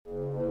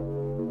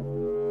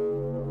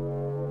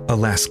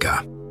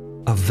Alaska,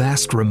 a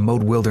vast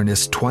remote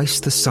wilderness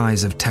twice the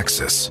size of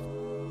Texas.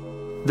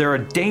 There are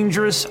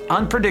dangerous,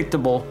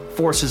 unpredictable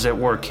forces at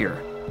work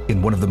here.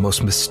 In one of the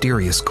most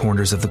mysterious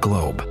corners of the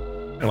globe.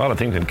 A lot of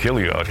things can kill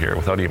you out here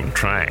without even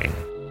trying.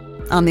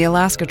 On the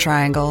Alaska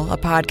Triangle, a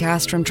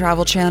podcast from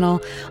Travel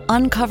Channel,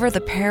 uncover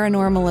the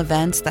paranormal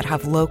events that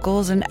have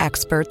locals and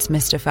experts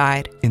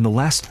mystified. In the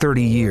last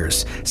 30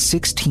 years,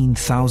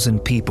 16,000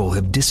 people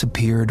have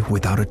disappeared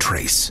without a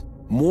trace.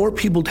 More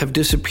people have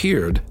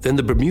disappeared than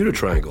the Bermuda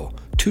Triangle,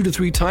 2 to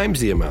 3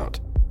 times the amount.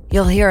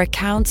 You'll hear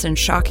accounts and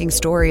shocking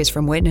stories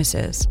from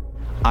witnesses.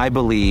 I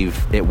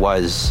believe it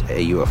was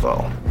a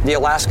UFO. The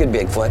Alaskan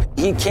Bigfoot,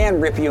 he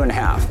can rip you in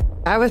half.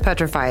 I was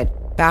petrified.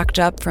 Backed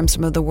up from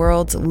some of the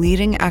world's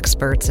leading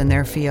experts in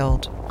their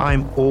field.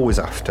 I'm always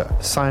after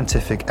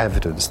scientific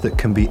evidence that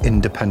can be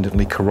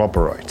independently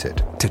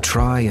corroborated. To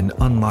try and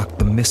unlock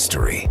the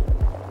mystery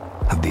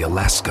of the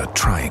Alaska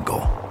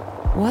Triangle.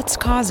 What's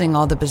causing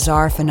all the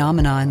bizarre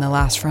phenomena in the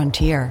last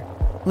frontier?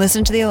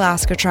 Listen to the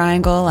Alaska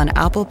Triangle on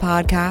Apple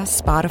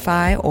Podcasts,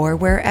 Spotify, or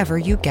wherever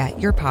you get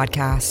your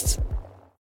podcasts.